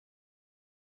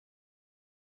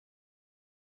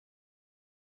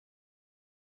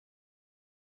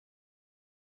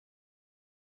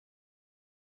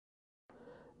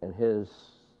and his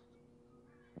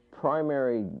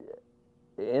primary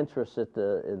interest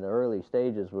in the early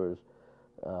stages was,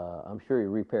 I'm sure he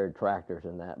repaired tractors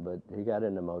and that, but he got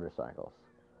into motorcycles.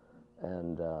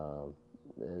 And the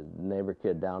neighbor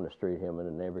kid down the street, him and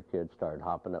the neighbor kid started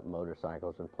hopping up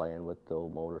motorcycles and playing with the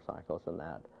old motorcycles and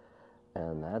that.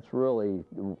 And that's really,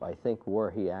 I think, where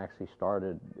he actually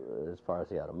started as far as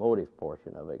the automotive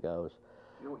portion of it goes.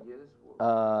 You know what year this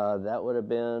was? That would have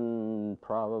been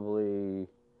probably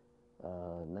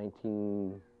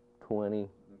 1920,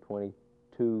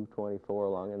 22, 24,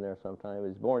 along in there sometime. He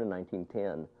was born in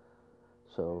 1910.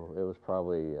 So it was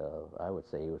probably, I would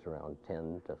say he was around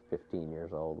 10 to 15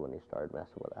 years old when he started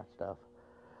messing with that stuff.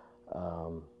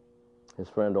 His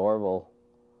friend Orville,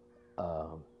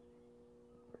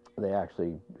 they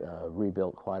actually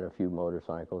rebuilt quite a few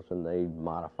motorcycles, and they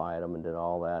modified them and did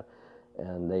all that.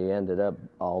 And they ended up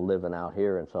all living out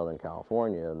here in Southern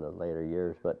California in the later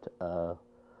years. But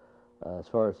as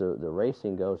far as the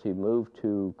racing goes, he moved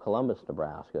to Columbus,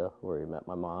 Nebraska, where he met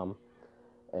my mom.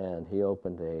 And he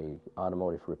opened a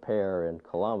automotive repair in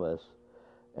Columbus,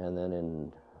 and then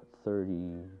in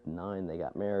 '39 they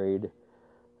got married.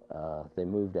 They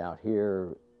moved out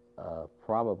here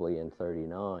probably in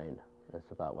 '39.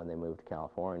 That's about when they moved to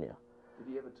California. Did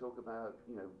he ever talk about,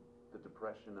 you know, the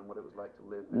Depression and what it was like to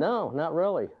live there? No, not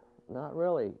really. Not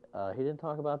really. He didn't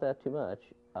talk about that too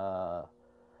much.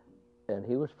 And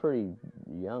he was pretty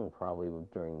young probably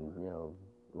during, you know,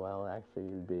 well, actually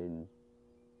he'd been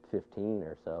 15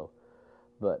 or so,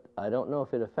 but I don't know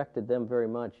if it affected them very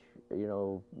much, you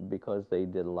know, because they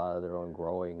did a lot of their own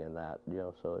growing and that, you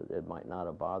know, so it might not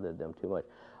have bothered them too much.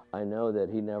 I know that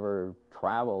he never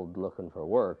traveled looking for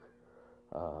work,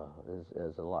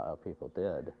 as a lot of people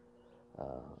did,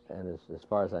 and as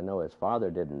far as I know, his father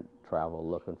didn't travel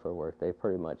looking for work. They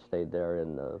pretty much stayed there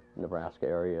in the Nebraska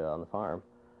area on the farm,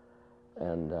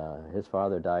 and his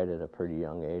father died at a pretty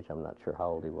young age. I'm not sure how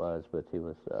old he was, but he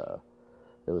was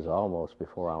it was almost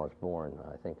before I was born.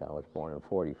 I think I was born in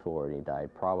 '44, and he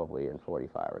died probably in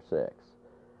 '45 or '6.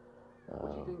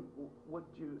 What do you think? What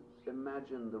do you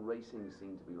imagine the racing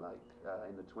scene to be like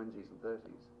in the '20s and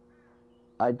 '30s?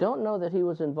 I don't know that he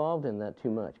was involved in that too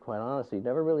much, quite honestly. He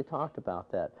never really talked about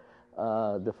that.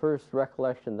 The first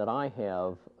recollection that I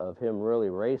have of him really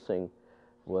racing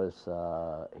was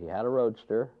he had a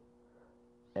roadster,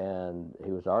 and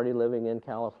he was already living in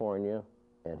California,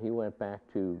 and he went back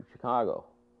to Chicago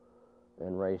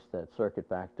and raced that circuit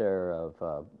back there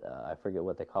of, I forget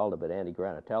what they called it, but Andy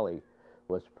Granatelli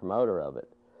was the promoter of it.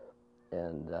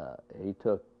 And he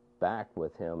took back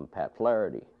with him Pat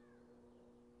Flaherty.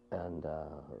 And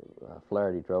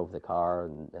Flaherty drove the car,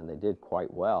 and they did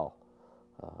quite well.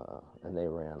 And they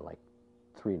ran like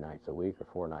 3 nights a week or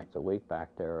 4 nights a week back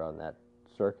there on that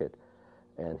circuit.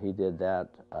 And he did that,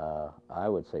 I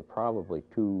would say, probably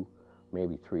 2,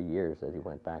 maybe 3 years that he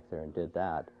went back there and did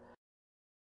that.